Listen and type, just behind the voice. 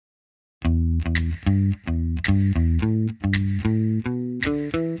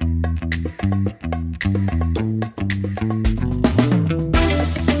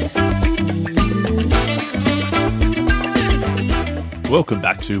Welcome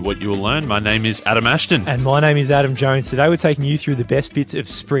back to What You Will Learn. My name is Adam Ashton. And my name is Adam Jones. Today we're taking you through the best bits of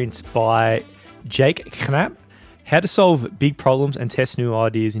Sprint by Jake Knapp. How to solve big problems and test new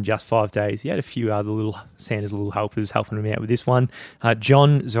ideas in just 5 days. He had a few other Santa's little helpers helping him out with this one.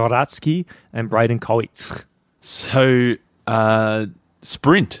 John Zeratsky and Braden Kowitz. So,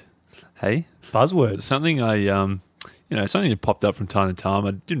 Sprint, hey? Buzzword. Something something that popped up from time to time.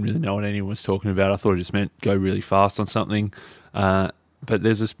 I didn't really know what anyone was talking about. I thought it just meant go really fast on something. But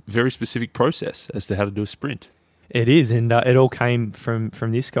there's this very specific process as to how to do a sprint. It is, and it all came from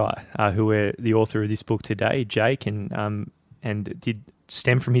this guy, who we're the author of this book today, Jake, and did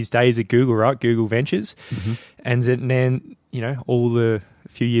stem from his days at Google, right? Google Ventures, and then a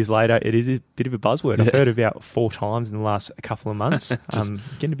few years later, it is a bit of a buzzword. I've heard about 4 times in the last couple of months.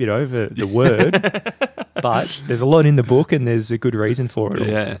 Getting a bit over the word, but there's a lot in the book, and there's a good reason for it.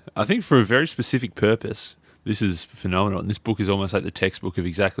 Yeah, I think for a very specific purpose. This is phenomenal. And this book is almost like the textbook of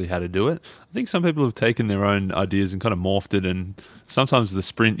exactly how to do it. I think some people have taken their own ideas and kind of morphed it, and sometimes the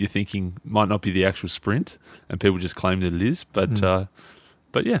sprint you're thinking might not be the actual sprint, and people just claim that it is. But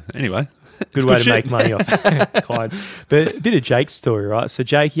yeah, anyway. Good way to make money off clients. But a bit of Jake's story, right? So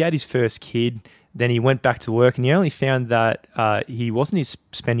Jake, he had his first kid, then he went back to work, and he only found that he wasn't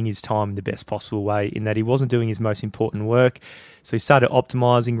spending his time in the best possible way, in that he wasn't doing his most important work. So he started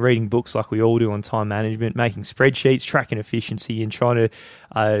optimizing, reading books like we all do on time management, making spreadsheets, tracking efficiency, and trying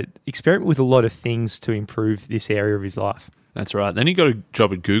to experiment with a lot of things to improve this area of his life. That's right. Then he got a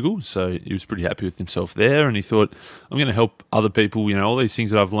job at Google, so he was pretty happy with himself there, and he thought, I'm going to help other people, all these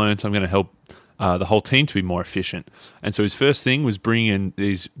things that I've learned, I'm going to help the whole team to be more efficient. And so his first thing was bringing in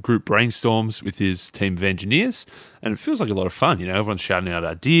these group brainstorms with his team of engineers, and it feels like a lot of fun. Everyone's shouting out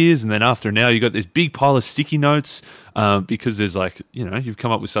ideas, and then after an hour, you got this big pile of sticky notes because there's you've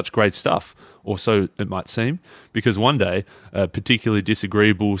come up with such great stuff, or so it might seem. Because one day, a particularly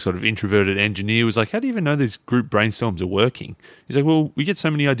disagreeable sort of introverted engineer was like, how do you even know these group brainstorms are working? He's like, well, we get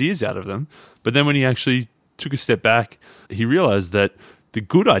so many ideas out of them. But then when he actually took a step back, he realized that the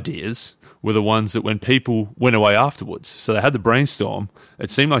good ideas were the ones that when people went away afterwards. So they had the brainstorm.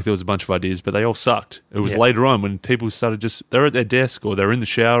 It seemed like there was a bunch of ideas, but they all sucked. It was later on when people started they're at their desk or they're in the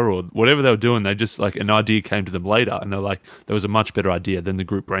shower or whatever they were doing, they just an idea came to them later and they're like, there was a much better idea than the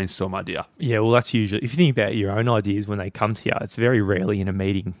group brainstorm idea. Yeah, well, that's usually, if you think about your own ideas when they come to you, it's very rarely in a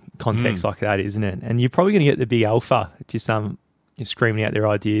meeting context like that, isn't it? And you're probably going to get the big alpha, just screaming out their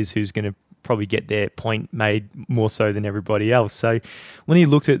ideas, who's going to probably get their point made more so than everybody else. So when he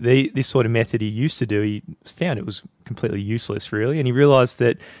looked at this sort of method he used to do, he found it was completely useless, really, and he realized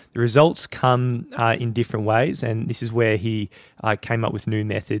that the results come in different ways, and this is where he came up with new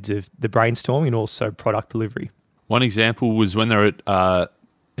methods of the brainstorming and also product delivery. One example was when they were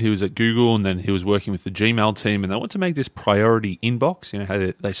he was at Google, and then he was working with the Gmail team, and they want to make this priority inbox.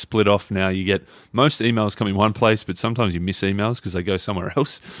 How they split off now. You get most emails come in one place, but sometimes you miss emails because they go somewhere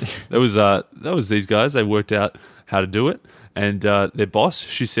else. That was these guys. They worked out how to do it, and their boss,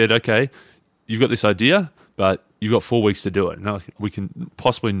 she said, okay, you've got this idea, but you've got 4 weeks to do it. Now, we can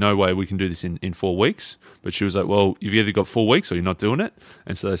possibly no way we can do this in 4 weeks. But she was like, well, you've either got 4 weeks or you're not doing it.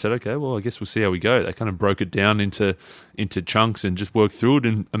 And so they said, okay, well, I guess we'll see how we go. They kind of broke it down into chunks and just worked through it.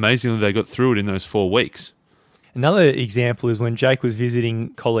 And amazingly, they got through it in those 4 weeks. Another example is when Jake was visiting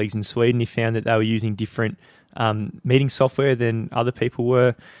colleagues in Sweden, he found that they were using different meeting software than other people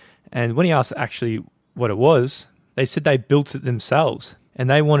were. And when he asked actually what it was, they said they built it themselves. And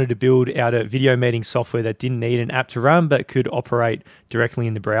they wanted to build out a video meeting software that didn't need an app to run, but could operate directly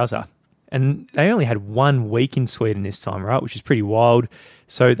in the browser. And they only had 1 week in Sweden this time, right? Which is pretty wild.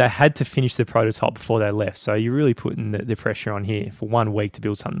 So they had to finish the prototype before they left. So you're really putting the pressure on here for 1 week to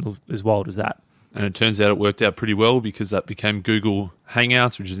build something as wild as that. And it turns out it worked out pretty well, because that became Google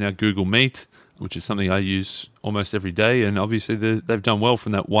Hangouts, which is now Google Meet, which is something I use almost every day. And obviously they've done well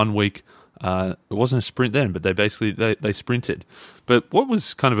from that 1 week. It wasn't a sprint then, but they sprinted. But what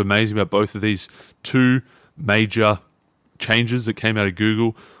was kind of amazing about both of these 2 major changes that came out of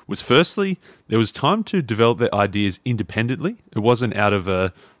Google was, firstly, there was time to develop their ideas independently. It wasn't out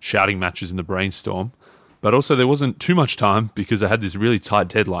of shouting matches in the brainstorm. But also there wasn't too much time, because they had this really tight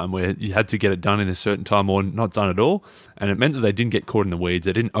deadline where you had to get it done in a certain time or not done at all. And it meant that they didn't get caught in the weeds.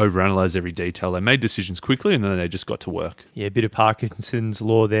 They didn't overanalyze every detail. They made decisions quickly, and then they just got to work. Yeah, a bit of Parkinson's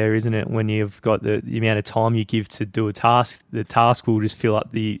law there, isn't it? When you've got the amount of time you give to do a task, the task will just fill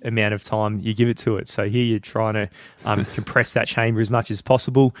up the amount of time you give it to it. So here you're trying to compress that chamber as much as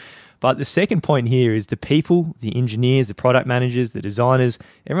possible. But the second point here is the people, the engineers, the product managers, the designers,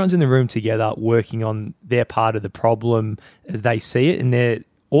 everyone's in the room together working on their part of the problem as they see it, and they're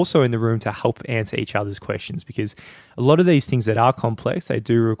also in the room to help answer each other's questions, because a lot of these things that are complex, they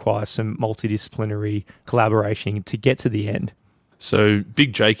do require some multidisciplinary collaboration to get to the end. So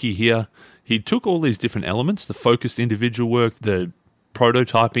Big Jakey here, he took all these different elements, the focused individual work, the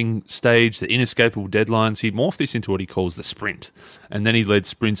prototyping stage, the inescapable deadlines. He morphed this into what he calls the sprint. And then he led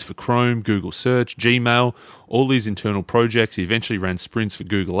sprints for Chrome, Google Search, Gmail, all these internal projects. He eventually ran sprints for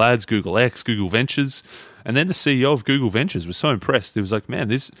Google Ads, Google X, Google Ventures. And then the CEO of Google Ventures was so impressed. He was like, man,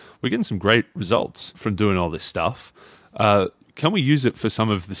 we're getting some great results from doing all this stuff. Can we use it for some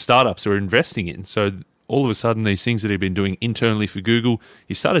of the startups we're investing in? So all of a sudden, these things that he'd been doing internally for Google,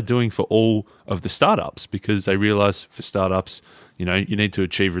 he started doing for all of the startups, because they realized for startups, you need to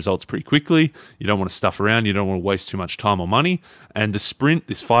achieve results pretty quickly. You don't want to stuff around. You don't want to waste too much time or money. And the sprint,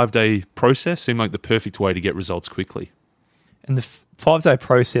 this 5-day process, seemed like the perfect way to get results quickly. And the 5-day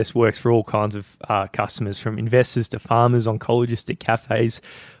process works for all kinds of customers, from investors to farmers, oncologists to cafes,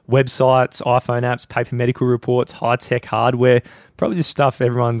 websites, iPhone apps, paper medical reports, high-tech hardware. Probably the stuff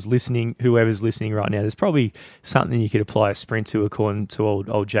whoever's listening right now, there's probably something you could apply a sprint to, according to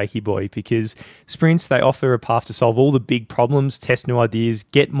old Jakey boy, because sprints, they offer a path to solve all the big problems, test new ideas,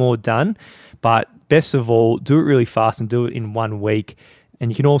 get more done. But best of all, do it really fast and do it in 1 week. And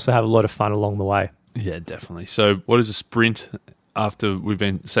you can also have a lot of fun along the way. Yeah, definitely. So what is a sprint? After we've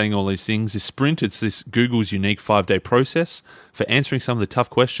been saying all these things, this sprint, it's this Google's unique 5-day process for answering some of the tough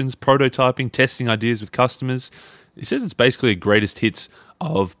questions, prototyping, testing ideas with customers. It says it's basically a greatest hits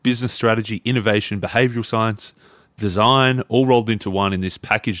of business strategy, innovation, behavioural science, design, all rolled into one in this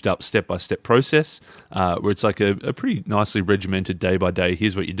packaged up step-by-step process, where it's like a pretty nicely regimented day by day.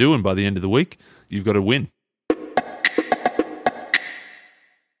 Here's what you do, and by the end of the week, you've got to win.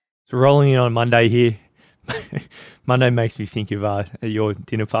 So rolling in on Monday here. Monday makes me think of at your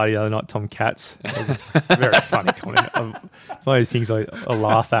dinner party the other night, Tom Katz. It was a very funny comment. It's one of those things I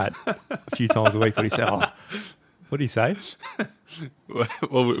laugh at a few times a week. But he said, what did he say?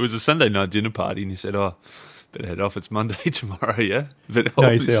 Well, it was a Sunday night dinner party, and he said, better head off. It's Monday tomorrow, yeah? But no,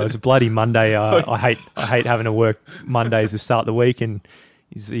 he said, it's a bloody Monday. I hate having to work Mondays to start the week. And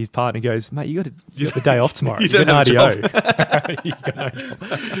his partner goes, mate, you got the day off tomorrow. You don't have an RDO. You got no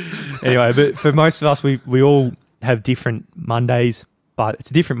job. Anyway, but for most of us, we all have different Mondays, but it's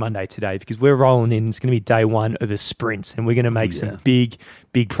a different Monday today because we're rolling in. It's going to be day one of a sprint, and we're going to make some big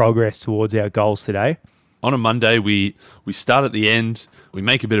progress towards our goals today. On a Monday, we start at the end. We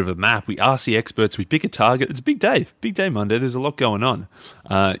make a bit of a map. We ask the experts. We pick a target. It's a big day Monday. There's a lot going on.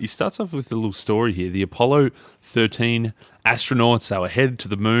 He starts off with a little story here. The Apollo 13 astronauts, they were headed to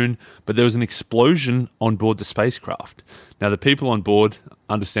the moon, but there was an explosion on board the spacecraft. Now, the people on board,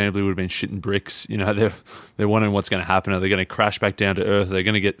 understandably, would have been shitting bricks. They're wondering what's going to happen. Are they going to crash back down to Earth? Are they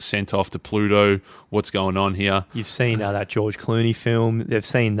going to get sent off to Pluto? What's going on here? You've seen that George Clooney film. They've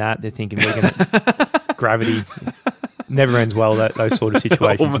seen that. They're thinking we're going to... Gravity. Never ends well, those sort of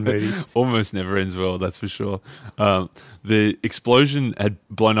situations in movies. Almost never ends well, that's for sure. The explosion had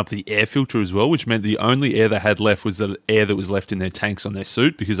blown up the air filter as well, which meant the only air they had left was the air that was left in their tanks on their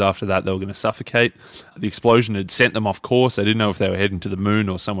suit, because after that they were going to suffocate. The explosion had sent them off course. They didn't know if they were heading to the moon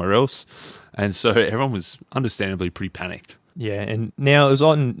or somewhere else. And so everyone was understandably pretty panicked. Yeah, and now it was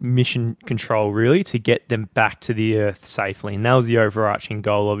on mission control, really, to get them back to the Earth safely. And that was the overarching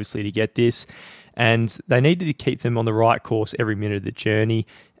goal, obviously, to get this. And they needed to keep them on the right course every minute of the journey.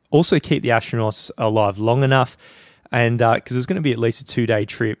 Also keep the astronauts alive long enough, and because it was going to be at least a 2-day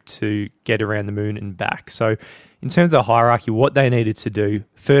trip to get around the moon and back. So in terms of the hierarchy, what they needed to do,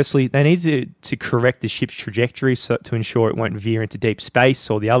 firstly, they needed to correct the ship's trajectory to ensure it won't veer into deep space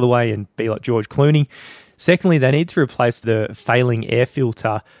or the other way and be like George Clooney. Secondly, they need to replace the failing air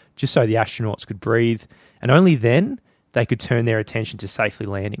filter just so the astronauts could breathe. And only then they could turn their attention to safely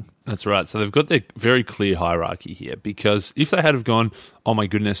landing. That's right. So they've got their very clear hierarchy here, because if they had have gone, oh my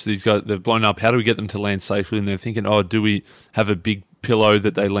goodness, these guys, they've blown up, how do we get them to land safely? And they're thinking, do we have a big pillow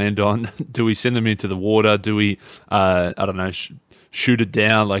that they land on? Do we send them into the water? Do we, shoot it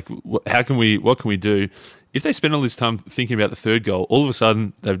down? Like, what can we do? If they spend all this time thinking about the third goal, all of a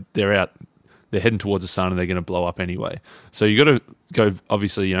sudden they're out. They're heading towards the sun and they're going to blow up anyway. So you got to go,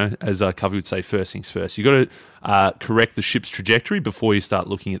 obviously, as Covey would say, first things first. You got to correct the ship's trajectory before you start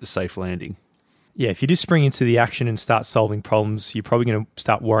looking at the safe landing. Yeah, if you just spring into the action and start solving problems, you're probably going to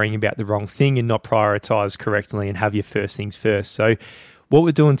start worrying about the wrong thing and not prioritize correctly and have your first things first. So what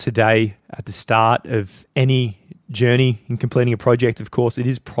we're doing today at the start of any journey in completing a project, of course, it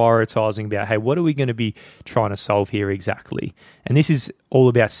is prioritizing about, hey, what are we going to be trying to solve here exactly? And this is all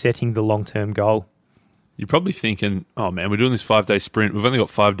about setting the long-term goal. you're probably thinking, oh man, we're doing this 5-day sprint. We've only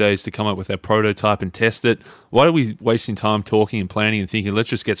got 5 days to come up with our prototype and test it. Why are we wasting time talking and planning and thinking, let's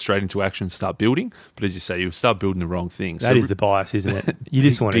just get straight into action and start building? But as you say, you'll start building the wrong thing. That is the bias, isn't it? You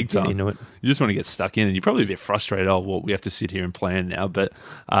just want to get into it. You just want to get stuck in, and you're probably a bit frustrated, oh, well, we have to sit here and plan now. But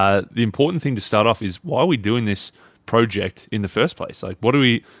the important thing to start off is, why are we doing this project in the first place? Like, what are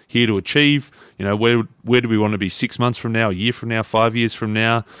we here to achieve? Where do we want to be 6 months from now, a year from now, 5 years from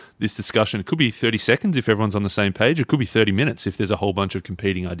now? This discussion, it could be 30 seconds if everyone's on the same page. It could be 30 minutes if there's a whole bunch of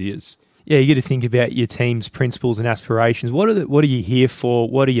competing ideas. Yeah, you got to think about your team's principles and aspirations. What are you here for?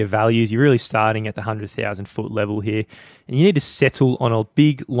 What are your values? You're really starting at the 100,000 foot level here, and you need to settle on a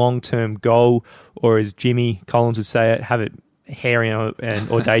big long-term goal, or as Jimmy Collins would say it, have it hairy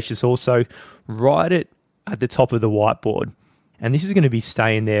and audacious. Also, write it at the top of the whiteboard. And this is going to be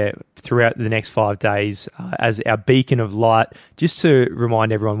staying there throughout the next 5 days as our beacon of light, just to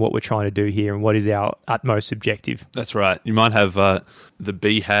remind everyone what we're trying to do here and what is our utmost objective. That's right. You might have the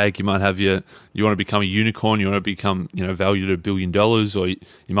BHAG. You might have you want to become a unicorn. You want to become valued at $1 billion, or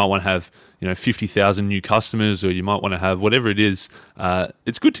you might want to have 50,000 new customers, or you might want to have whatever it is.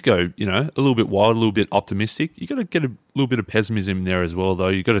 It's good to go a little bit wild, a little bit optimistic. You got to get a little bit of pessimism in there as well, though.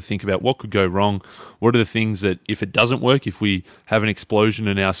 You got to think about what could go wrong. What are the things that, if it doesn't work, if we have an explosion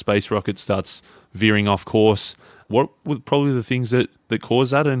and our space rocket starts veering off course, what were probably the things that cause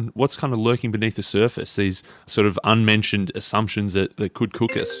that, and what's kind of lurking beneath the surface, these sort of unmentioned assumptions that could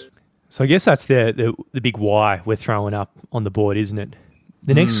cook us. So I guess that's the big why we're throwing up on the board, isn't it?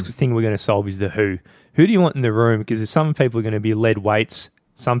 The next thing we're going to solve is the who. Who do you want in the room? Because some people are going to be lead weights.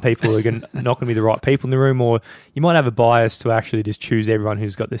 Some people are not going to be the right people in the room, or you might have a bias to actually just choose everyone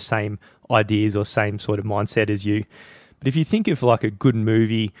who's got the same ideas or same sort of mindset as you. But if you think of like a good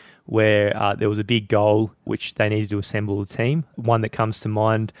movie where there was a big goal which they needed to assemble a team, one that comes to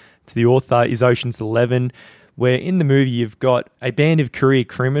mind to the author is Ocean's 11, where in the movie you've got a band of career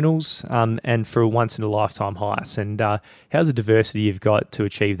criminals and for a once-in-a-lifetime heist. And how's the diversity you've got to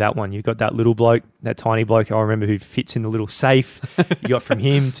achieve that one? You've got that little bloke, that tiny bloke, I remember, who fits in the little safe. You got from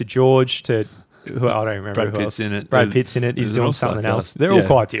him to George to... I don't remember Brad who Pitt's else. in it. Brad Pitt's in it. He's doing something else. They're all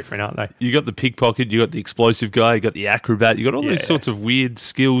quite different, aren't they? You got the pickpocket, you got the explosive guy, you got the acrobat, you got all these sorts of weird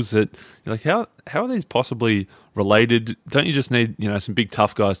skills that you're like, how are these possibly related? Don't you just need some big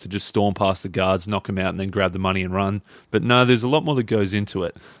tough guys to just storm past the guards, knock them out, and then grab the money and run? But no, there's a lot more that goes into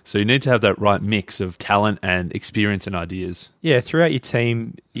it. So you need to have that right mix of talent and experience and ideas. Yeah, throughout your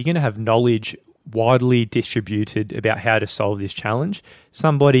team, you're going to have knowledge widely distributed about how to solve this challenge.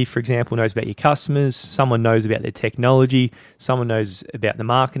 Somebody, for example, knows about your customers, someone knows about their technology, someone knows about the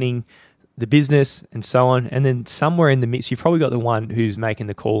marketing, the business, and so on. And then somewhere in the mix, you've probably got the one who's making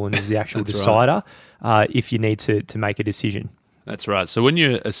the call and is the actual decider if you need to make a decision. That's right. So when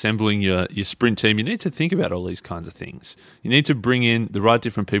you're assembling your sprint team, you need to think about all these kinds of things. You need to bring in the right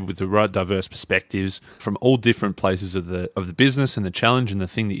different people with the right diverse perspectives from all different places of the business and the challenge and the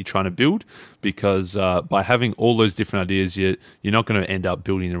thing that you're trying to build, because by having all those different ideas, you're not going to end up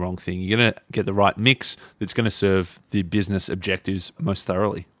building the wrong thing. You're going to get the right mix that's going to serve the business objectives most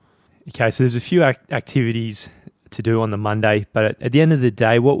thoroughly. Okay, so there's a few activities to do on the Monday, but at the end of the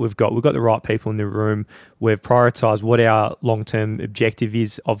day, what we've got the right people in the room. We've prioritized what our long-term objective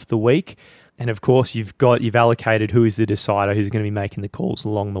is of the week, and of course you've allocated who is the decider, who's going to be making the calls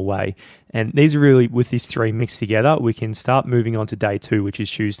along the way. And these are really, with these three mixed together, we can start moving on to day 2, which is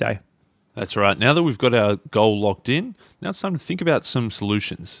Tuesday. That's right. Now that we've got our goal locked in, now it's time to think about some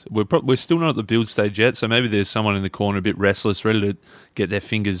solutions. We're still not at the build stage yet, so maybe there's someone in the corner a bit restless, ready to get their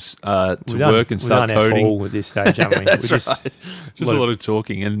fingers to work and start coding. We've done at this stage, haven't we? That's right. Just a lot of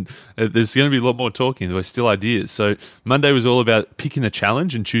talking, and there's going to be a lot more talking. There's still ideas. So Monday was all about picking the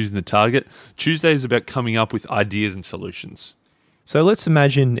challenge and choosing the target. Tuesday is about coming up with ideas and solutions. So let's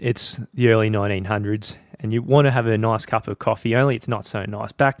imagine it's the early 1900s and you want to have a nice cup of coffee, only it's not so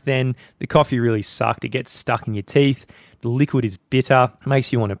nice. Back then, the coffee really sucked. It gets stuck in your teeth. The liquid is bitter,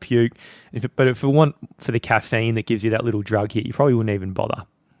 makes you want to puke. But if you want for the caffeine that gives you that little drug hit, you probably wouldn't even bother.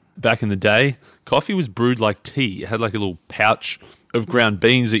 Back in the day, coffee was brewed like tea. It had like a little pouch of ground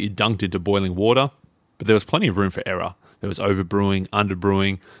beans that you dunked into boiling water, but there was plenty of room for error. There was overbrewing,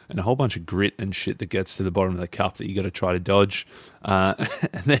 underbrewing, and a whole bunch of grit and shit that gets to the bottom of the cup that you got to try to dodge. And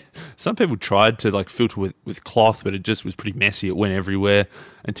then some people tried to like filter with cloth, but it just was pretty messy. It went everywhere.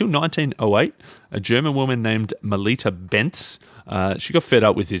 Until 1908, a German woman named Melita Bentz, she got fed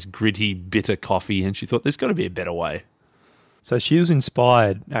up with this gritty, bitter coffee, and she thought there's got to be a better way. So she was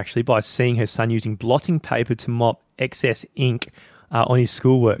inspired actually by seeing her son using blotting paper to mop excess ink on his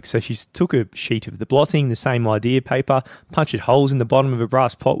schoolwork. So she took a sheet of the blotting, the same idea paper, punched holes in the bottom of a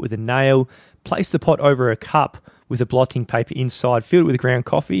brass pot with a nail, placed the pot over a cup with the blotting paper inside, filled it with ground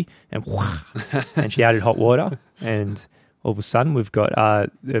coffee, and and she added hot water, and all of a sudden we've got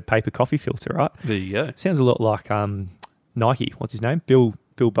the paper coffee filter, right? There you go. Sounds a lot like Nike. What's his name? Bill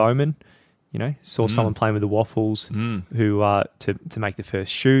Bowman. You know, saw someone playing with the waffles who to make the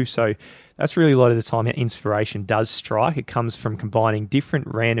first shoe. So that's really a lot of the time how inspiration does strike. It comes from combining different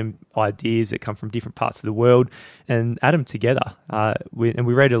random ideas that come from different parts of the world and add them together. We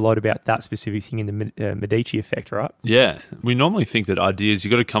read a lot about that specific thing in the Medici effect, right? Yeah. We normally think that ideas,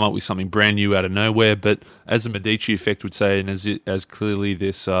 you've got to come up with something brand new out of nowhere, but as the Medici effect would say, and as clearly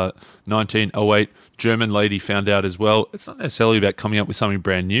this 1908 German lady found out as well, it's not necessarily about coming up with something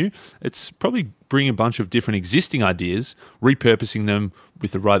brand new. It's probably bringing a bunch of different existing ideas, repurposing them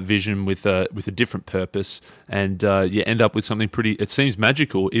with the right vision, with a different purpose, and you end up with something pretty, it seems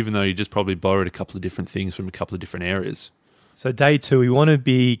magical, even though you just probably borrowed a couple of different things from a couple of different areas. So day 2, we want to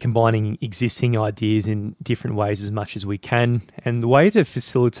be combining existing ideas in different ways as much as we can. And the way to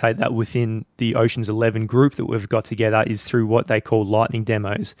facilitate that within the Ocean's 11 group that we've got together is through what they call lightning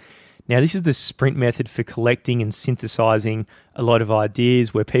demos. Now, this is the sprint method for collecting and synthesizing a lot of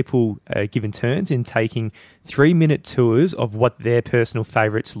ideas where people are given turns in taking 3-minute tours of what their personal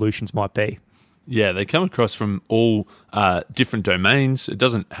favorite solutions might be. Yeah, they come across from all different domains. It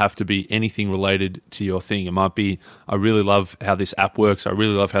doesn't have to be anything related to your thing. It might be, I really love how this app works. I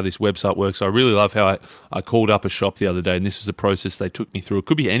really love how this website works. I really love how I called up a shop the other day and this was the process they took me through. It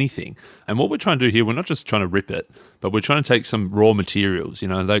could be anything. And what we're trying to do here, we're not just trying to rip it, but we're trying to take some raw materials. You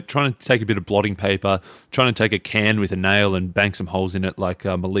know, like trying to take a bit of blotting paper, trying to take a can with a nail and bang some holes in it like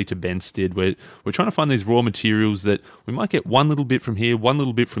Melita Bentz did. We're trying to find these raw materials that we might get one little bit from here, one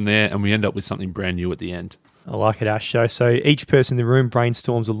little bit from there, and we end up with something brand new at the end. I like it, Ashto. So each person in the room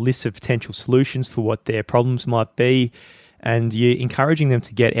brainstorms a list of potential solutions for what their problems might be, and you're encouraging them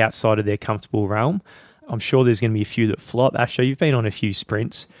to get outside of their comfortable realm. I'm sure there's going to be a few that flop. Ashto, you've been on a few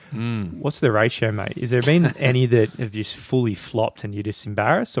sprints. What's the ratio, mate? Has there been any that have just fully flopped and you're just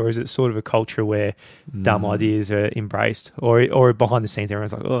embarrassed, or is it sort of a culture where dumb ideas are embraced, or behind the scenes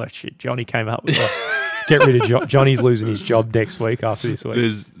everyone's like, oh shit, Johnny came up with get rid of Johnny's losing his job next week after this week.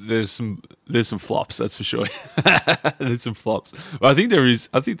 There's some flops, that's for sure. There's some flops. Well, I think there is.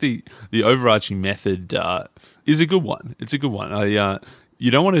 I think the overarching method is a good one. It's a good one. You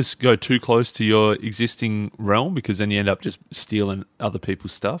don't want to go too close to your existing realm because then you end up just stealing other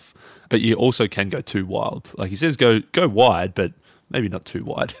people's stuff. But you also can go too wild. Like he says, go wide, but maybe not too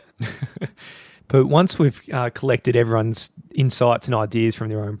wide. But once we've collected everyone's insights and ideas from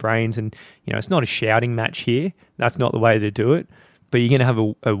their own brains, and you know, it's not a shouting match here. That's not the way to do it. But you're going to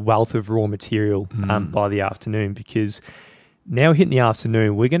have a wealth of raw material by the afternoon, because now hitting the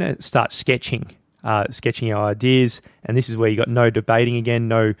afternoon, we're going to start sketching our ideas, and this is where you got no debating again,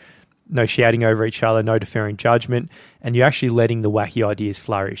 no shouting over each other, no deferring judgment, and you're actually letting the wacky ideas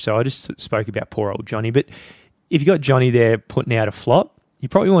flourish. So I just spoke about poor old Johnny, but if you got Johnny there putting out a flop, you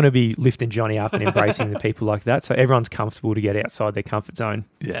probably want to be lifting Johnny up and embracing the people like that, so everyone's comfortable to get outside their comfort zone.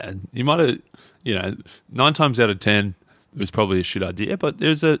 Yeah, you might have, 9 times out of 10, it was probably a shit idea, but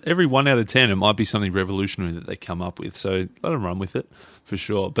every 1 out of 10, it might be something revolutionary that they come up with. So let them run with it for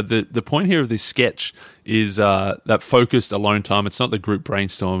sure. But the point here of this sketch is that focused alone time. It's not the group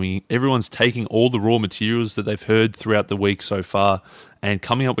brainstorming. Everyone's taking all the raw materials that they've heard throughout the week so far and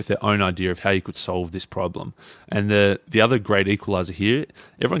coming up with their own idea of how you could solve this problem. And the other great equalizer here,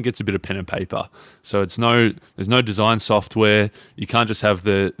 everyone gets a bit of pen and paper. So there's no design software. You can't just have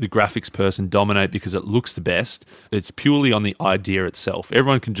the graphics person dominate because it looks the best. It's purely on the idea itself.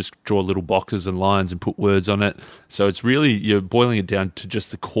 Everyone can just draw little boxes and lines and put words on it. So it's really, you're boiling it down to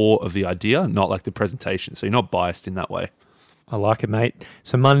just the core of the idea, not like the presentation. So you're not biased in that way. I like it, mate.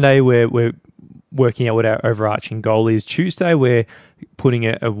 So Monday, we're working out what our overarching goal is. Tuesday, we're putting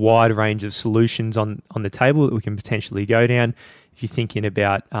a wide range of solutions on the table that we can potentially go down. If you're thinking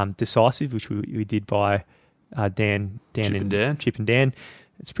about Decisive, which we did by Chip and Dan,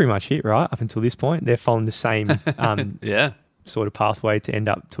 it's pretty much it, right? Up until this point, they're following the same sort of pathway to end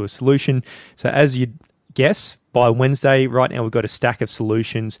up to a solution. So as you'd guess, by Wednesday, right now we've got a stack of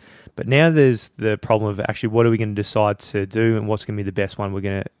solutions, but now there's the problem of actually what are we going to decide to do and what's going to be the best one we're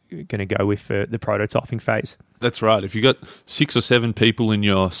going to go with for the prototyping phase. That's right. If you've got 6 or 7 people in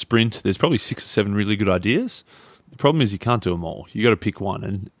your sprint, there's probably 6 or 7 really good ideas. The problem is you can't do them all. You got to pick one,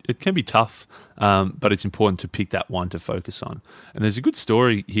 and it can be tough, but it's important to pick that one to focus on. And there's a good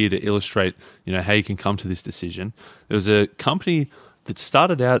story here to illustrate, how you can come to this decision. There was a company that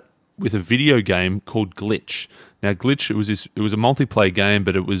started out with a video game called Glitch. Now, Glitch, it was a multiplayer game,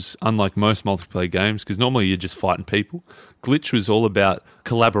 but it was unlike most multiplayer games because normally you're just fighting people. Glitch was all about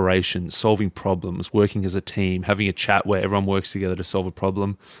collaboration, solving problems, working as a team, having a chat where everyone works together to solve a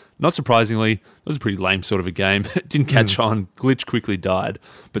problem. Not surprisingly, it was a pretty lame sort of a game. It didn't catch on. Glitch quickly died.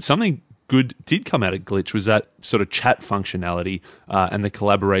 But something good did come out of Glitch was that sort of chat functionality and the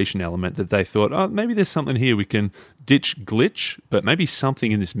collaboration element that they thought, oh, maybe there's something here. We can ditch Glitch, but maybe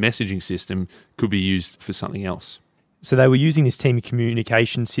something in this messaging system could be used for something else. So they were using this team of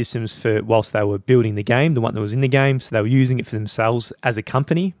communication systems for whilst they were building the game, the one that was in the game. So they were using it for themselves as a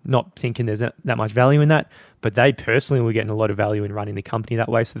company, not thinking there's that much value in that. But they personally were getting a lot of value in running the company that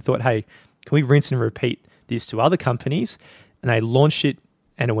way. So they thought, hey, can we rinse and repeat this to other companies? And they launched it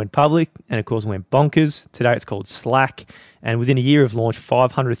and it went public. And of course, it went bonkers. Today it's called Slack. And within a year of launch,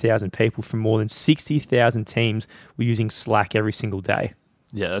 500,000 people from more than 60,000 teams were using Slack every single day.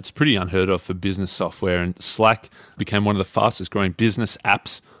 Yeah, that's pretty unheard of for business software. And Slack became one of the fastest growing business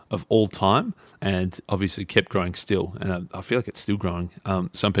apps of all time and obviously kept growing still. And I feel like it's still growing.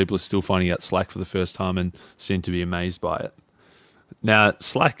 Some people are still finding out Slack for the first time and seem to be amazed by it. Now,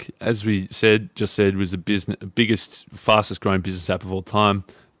 Slack, as we just said, was the biggest, fastest growing business app of all time.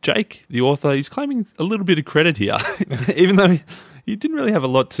 Jake, the author, he's claiming a little bit of credit here, even though he didn't really have a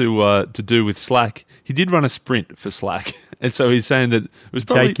lot to do with Slack. He did run a sprint for Slack. And so he's saying that it was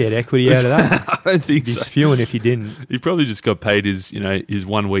probably... Jake get equity out of that? I don't think He'd be so. spewing if he didn't. He probably just got paid his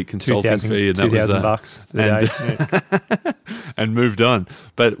 1 week consulting fee, and that was $2,000 for the day. and moved on.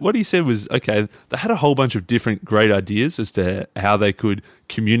 But what he said was, okay, they had a whole bunch of different great ideas as to how they could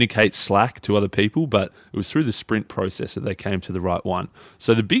communicate Slack to other people, but it was through the sprint process that they came to the right one.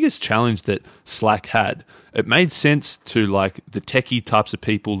 So the biggest challenge that Slack had, it made sense to like the techie types of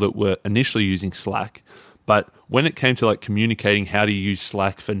people that were initially using Slack, but when it came to like communicating how to use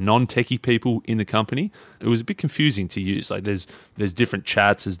Slack for non-techie people in the company, it was a bit confusing to use. Like there's different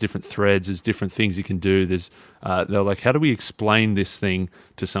chats, there's different threads, there's different things you can do. They're like, how do we explain this thing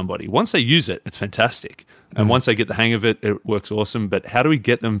to somebody? Once they use it, it's fantastic. And once they get the hang of it, it works awesome. But how do we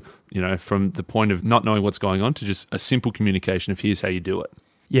get them, from the point of not knowing what's going on to just a simple communication of here's how you do it?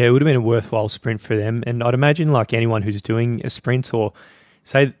 Yeah, it would have been a worthwhile sprint for them. And I'd imagine like anyone who's doing a sprint or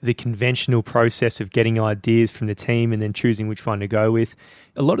say the conventional process of getting ideas from the team and then choosing which one to go with.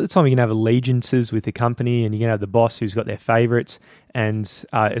 A lot of the time you can have allegiances with the company and you can have the boss who's got their favorites, and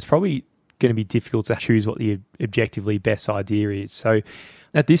it's probably going to be difficult to choose what the objectively best idea is. So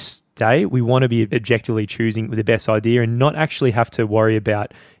at this day, we want to be objectively choosing the best idea and not actually have to worry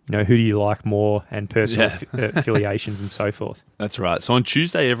about who do you like more and personal affiliations and so forth. That's right. So on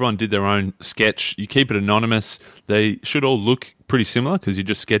Tuesday, everyone did their own sketch. You keep it anonymous. They should all look pretty similar because you're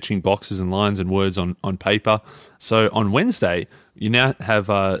just sketching boxes and lines and words on paper. So on Wednesday, you now have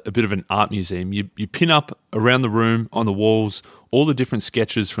a bit of an art museum. You pin up around the room on the walls all the different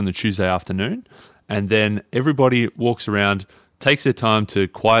sketches from the Tuesday afternoon, and then everybody walks around, takes their time to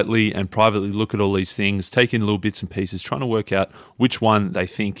quietly and privately look at all these things, take in little bits and pieces, trying to work out which one they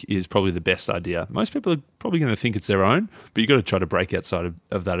think is probably the best idea. Most people are probably going to think it's their own, but you've got to try to break outside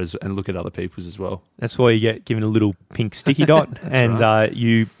of that and look at other people's as well. That's why you get given a little pink sticky dot and right.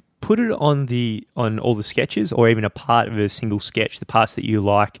 You put it on all the sketches or even a part of a single sketch, the parts that you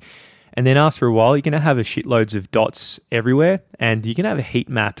like. And then after a while, you're going to have shitloads of dots everywhere, and you can have a heat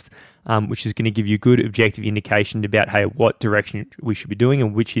map, which is going to give you good objective indication about, hey, what direction we should be doing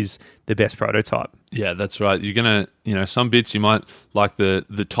and which is the best prototype. Yeah, that's right. You're going to, some bits you might like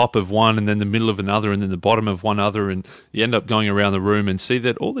the top of one and then the middle of another and then the bottom of one other, and you end up going around the room and see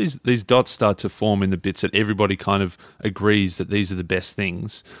that all these dots start to form in the bits that everybody kind of agrees that these are the best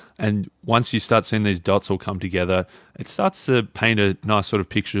things. And once you start seeing these dots all come together, it starts to paint a nice sort of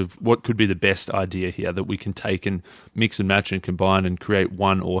picture of what could be the best idea here that we can take and mix and match and combine and create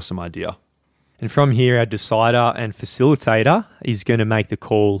one awesome idea. And from here, our decider and facilitator is going to make the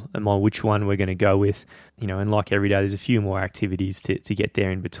call on which one we're going to go with. And like every day, there's a few more activities to get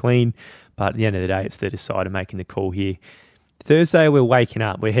there in between. But at the end of the day, it's the decider making the call here. Thursday, we're waking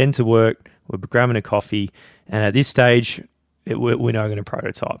up. We're heading to work. We're grabbing a coffee. And at this stage, we're not going to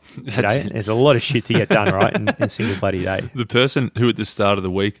prototype today. There's a lot of shit to get done, right, in a single bloody day. The person who at the start of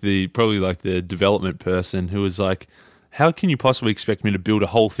the week, probably like the development person who was like, how can you possibly expect me to build a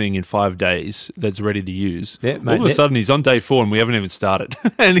whole thing in 5 days that's ready to use? Yeah, mate, all of a sudden, he's on day 4 and we haven't even started.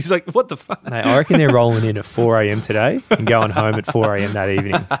 And he's like, what the fuck? Mate, I reckon they're rolling in at 4 a.m. today and going home at 4 a.m. that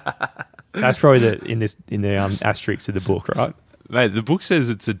evening. That's probably in the asterisks of the book, right? Mate, the book says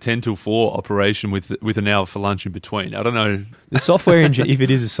it's a 10 till 4 operation with an hour for lunch in between. I don't know. The software engine, if it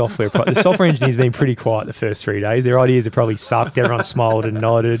is a the software engineer's been pretty quiet the first 3 days. Their ideas have probably sucked. Everyone smiled and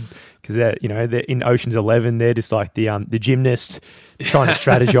nodded because they're in Ocean's 11. They're just like the gymnast trying to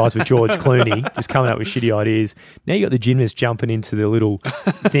strategize with George Clooney, just coming up with shitty ideas. Now you got the gymnast jumping into the little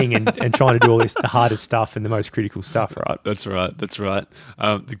thing and trying to do all this, the hardest stuff and the most critical stuff, right? That's right.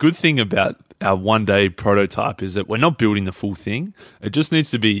 The good thing about our one-day prototype is that we're not building the full thing. It just needs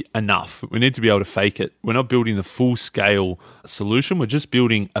to be enough. We need to be able to fake it. We're not building the full-scale solution. We're just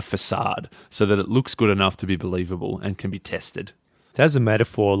building a facade so that it looks good enough to be believable and can be tested. So as a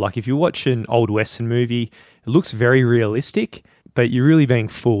metaphor, like if you watch an old Western movie, it looks very realistic, but you're really being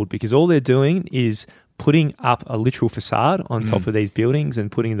fooled because all they're doing is putting up a literal facade on top of these buildings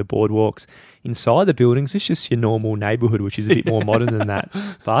and putting the boardwalks inside the buildings. It's just your normal neighborhood, which is a bit more modern than that.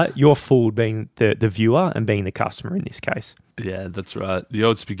 But you're fooled being the viewer and being the customer in this case. Yeah, that's right. The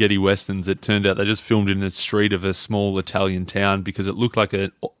old spaghetti westerns, it turned out they just filmed in the street of a small Italian town because it looked like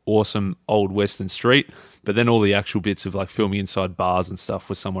an awesome old western street, but then all the actual bits of like filming inside bars and stuff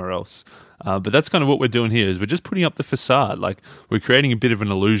was somewhere else. But that's kind of what we're doing here is we're just putting up the facade. Like we're creating a bit of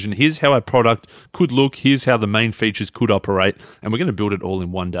an illusion. Here's how our product could look. Here's how the main features could operate. And we're going to build it all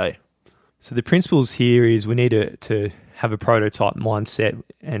in one day. So the principles here is we need to have a prototype mindset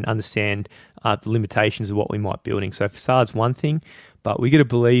and understand the limitations of what we might be building. So facade's one thing, but we got to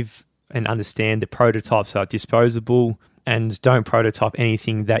believe and understand that prototypes are disposable and don't prototype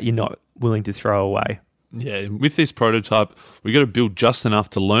anything that you're not willing to throw away. Yeah, with this prototype, we got to build just enough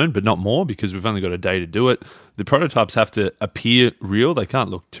to learn, but not more because we've only got a day to do it. The prototypes have to appear real. They can't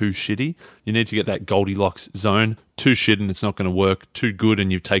look too shitty. You need to get that Goldilocks zone. Too shit and it's not going to work. Too good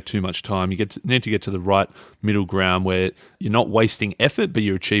and you take too much time. You need to get to the right middle ground where you're not wasting effort, but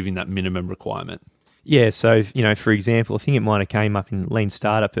you're achieving that minimum requirement. Yeah, so, for example, I think it might have came up in Lean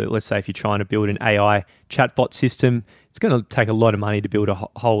Startup, but let's say if you're trying to build an AI chatbot system, it's going to take a lot of money to build a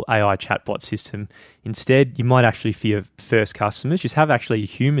whole AI chatbot system. Instead, you might actually, for your first customers, just have actually a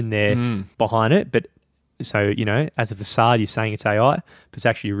human there behind it. But so, as a facade, you're saying it's AI, but it's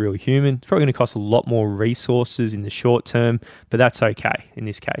actually a real human. It's probably going to cost a lot more resources in the short term, but that's okay in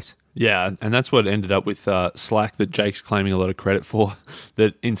this case. Yeah, and that's what ended up with Slack that Jake's claiming a lot of credit for.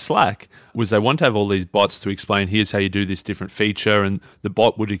 That in Slack was they want to have all these bots to explain, here's how you do this different feature, and the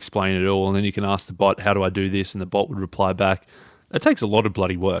bot would explain it all, and then you can ask the bot, how do I do this? And the bot would reply back. That takes a lot of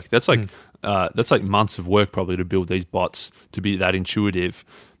bloody work. That's like months of work probably to build these bots to be that intuitive.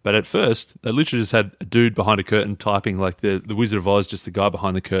 But at first, they literally just had a dude behind a curtain typing, like the Wizard of Oz, just the guy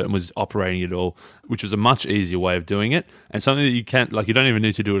behind the curtain was operating it all, which was a much easier way of doing it. And something that you can't, like, you don't even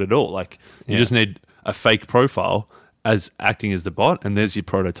need to do it at all. Like, you just need a fake profile as acting as the bot, and there's your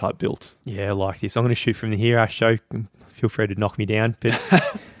prototype built. Yeah, I like this. I'm going to shoot from the here, Ashto. Feel free to knock me down. But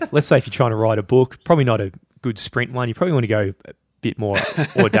let's say if you're trying to write a book, probably not a good sprint one. You probably want to go a bit more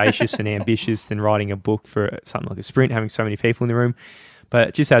audacious and ambitious than writing a book for something like a sprint, having so many people in the room.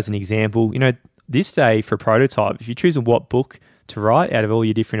 But just as an example, this day for a prototype, if you choose what book to write out of all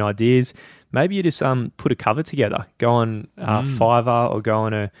your different ideas, maybe you just put a cover together. Go on Fiverr or go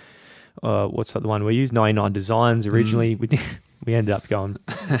on what's the one we used? 99 Designs originally. We ended up going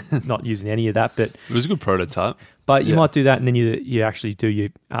not using any of that, but it was a good prototype. But you might do that, and then you actually do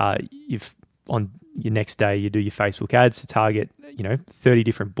on your next day you do your Facebook ads to target 30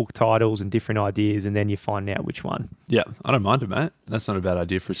 different book titles and different ideas, and then you find out which one. Yeah, I don't mind it, mate. That's not a bad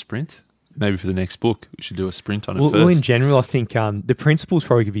idea for a sprint. Maybe for the next book, we should do a sprint on it first. Well, in general, I think the principles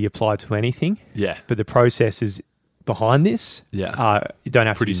probably could be applied to anything. Yeah. But the processes behind this, you don't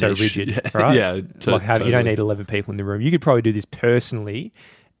have to be so rigid, right? Yeah, totally. You don't need 11 people in the room. You could probably do this personally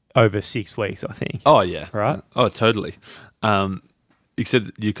over 6 weeks, I think. Oh, yeah. Right? Oh, totally.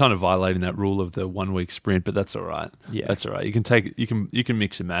 Except you're kind of violating that rule of the 1 week sprint, but that's all right. Yeah, that's all right. You can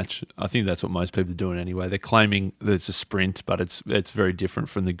mix and match. I think that's what most people are doing anyway. They're claiming that it's a sprint, but it's very different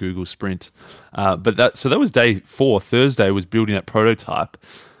from the Google sprint. So that was day 4. Thursday was building that prototype.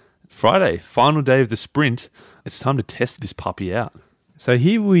 Friday, final day of the sprint. It's time to test this puppy out. So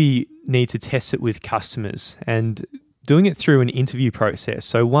here we need to test it with customers and doing it through an interview process.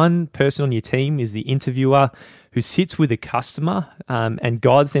 So one person on your team is the interviewer who sits with a customer and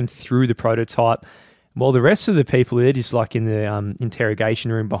guides them through the prototype, while the rest of the people are just like in the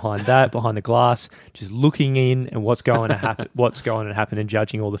interrogation room behind the glass, just looking in and what's going to happen and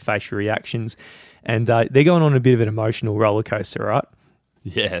judging all the facial reactions. And they're going on a bit of an emotional roller coaster, right?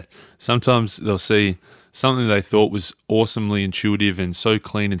 Yeah. Sometimes they'll see something they thought was awesomely intuitive and so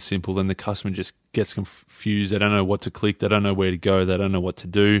clean and simple, then the customer just gets confused. They don't know what to click. They don't know where to go. They don't know what to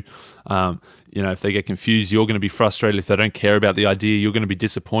do. If they get confused, you're going to be frustrated. If they don't care about the idea, you're going to be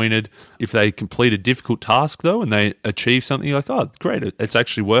disappointed. If they complete a difficult task, though, and they achieve something, you're like, oh, great, it's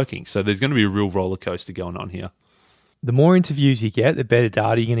actually working. So there's going to be a real roller coaster going on here. The more interviews you get, the better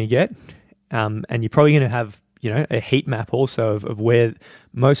data you're going to get. And you're probably going to have, a heat map also of where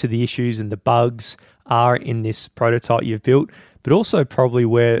most of the issues and the bugs are in this prototype you've built, but also probably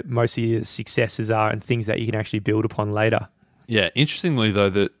where most of your successes are and things that you can actually build upon later. Yeah, interestingly though,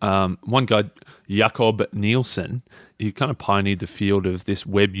 that one guy, Jakob Nielsen, he kind of pioneered the field of this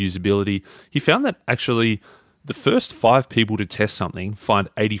web usability. He found that actually the first 5 people to test something find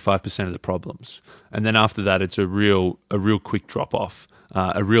 85% of the problems, and then after that, it's a real quick drop off,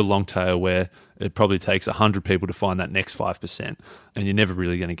 a real long tail where it probably takes 100 people to find that next 5%, and you're never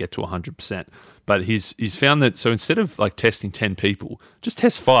really going to get to 100%. But he's found that, so instead of like testing 10 people, just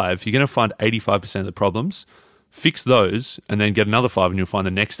test 5. You're going to find 85% of the problems. Fix those, and then get another 5, and you'll find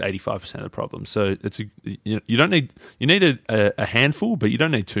the next 85% of the problems. So you need a handful, but you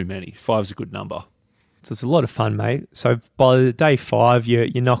don't need too many. 5's a good number. So it's a lot of fun, mate. So by day 5,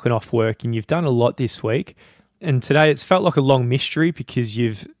 you're knocking off work, and you've done a lot this week. And today it's felt like a long mystery because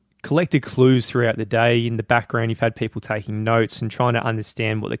you've collected clues throughout the day. In the background, you've had people taking notes and trying to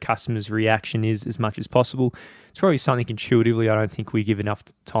understand what the customer's reaction is as much as possible. It's probably something intuitively I don't think we give enough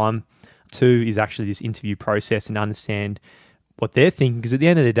time to, is actually this interview process and understand what they're thinking, because at the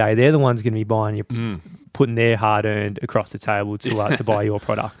end of the day, they're the ones going to be buying you, putting their hard-earned across the table to buy your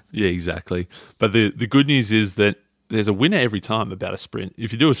product. Yeah, exactly. But the good news is that there's a winner every time about a sprint.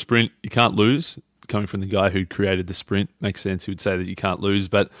 If you do a sprint, you can't lose. Coming from the guy who created the sprint, makes sense. He would say that you can't lose.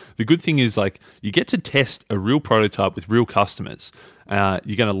 But the good thing is, like, you get to test a real prototype with real customers.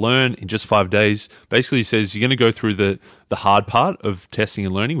 You're going to learn in just 5 days. Basically, he says you're going to go through the hard part of testing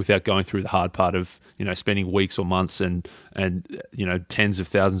and learning without going through the hard part of spending weeks or months and tens of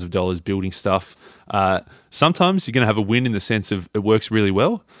thousands of dollars building stuff. Sometimes you're going to have a win in the sense of it works really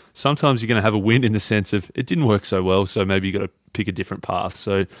well. Sometimes you're going to have a win in the sense of it didn't work so well, so maybe you got to pick a different path.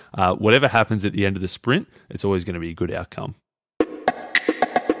 So whatever happens at the end of the sprint, it's always going to be a good outcome.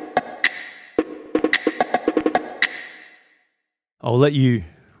 I'll let you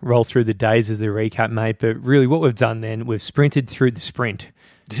roll through the days as the recap, mate, but really what we've done then, we've sprinted through the sprint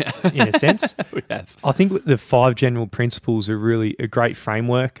in a sense. We have. I think the 5 general principles are really a great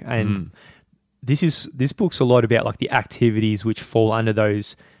framework, and this book's a lot about like the activities which fall under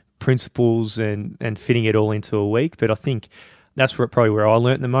those principles and fitting it all into a week. But I think that's probably where I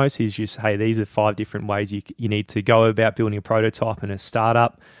learned the most, is just, hey, these are 5 different ways you need to go about building a prototype and a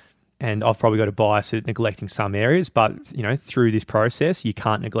startup. And I've probably got a bias at neglecting some areas, but through this process, you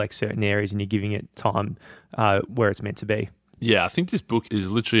can't neglect certain areas, and you're giving it time where it's meant to be. Yeah, I think this book is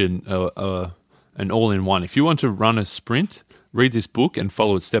literally an all-in-one. If you want to run a sprint, read this book and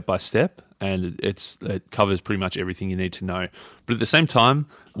follow it step by step, and it covers pretty much everything you need to know. But at the same time,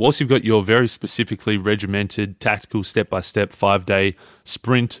 whilst you've got your very specifically regimented, tactical, step-by-step 5-day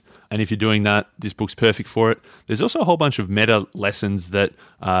sprint, and if you're doing that, this book's perfect for it. There's also a whole bunch of meta lessons that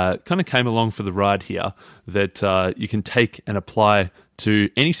kind of came along for the ride here that you can take and apply to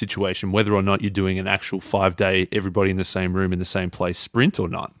any situation, whether or not you're doing an actual 5-day, everybody in the same room, in the same place sprint or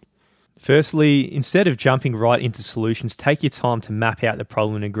not. Firstly, instead of jumping right into solutions, take your time to map out the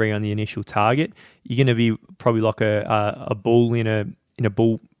problem and agree on the initial target. You're going to be probably like a bull in a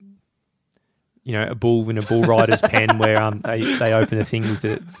bull. A bull in a bull rider's pen where they open the thing with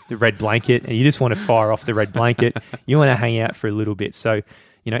the red blanket, and you just want to fire off the red blanket. You want to hang out for a little bit. So,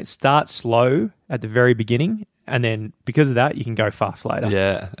 start slow at the very beginning, and then because of that, you can go fast later.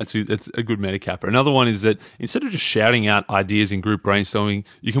 Yeah, that's a good meta capper. Another one is that instead of just shouting out ideas in group brainstorming,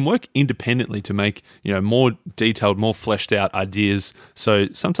 you can work independently to make more detailed, more fleshed out ideas. So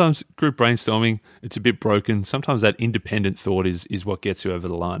sometimes group brainstorming, it's a bit broken. Sometimes that independent thought is what gets you over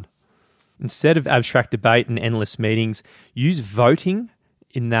the line. Instead of abstract debate and endless meetings, use voting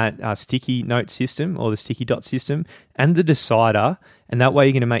in that sticky note system or the sticky dot system and the decider. And that way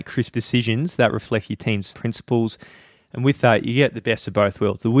you're going to make crisp decisions that reflect your team's principles. And with that, you get the best of both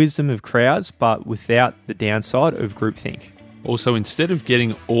worlds, the wisdom of crowds, but without the downside of groupthink. Also, instead of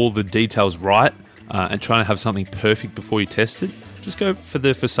getting all the details right and trying to have something perfect before you test it, just go for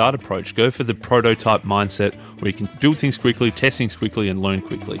the facade approach. Go for the prototype mindset where you can build things quickly, test things quickly, and learn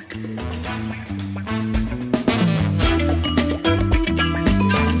quickly.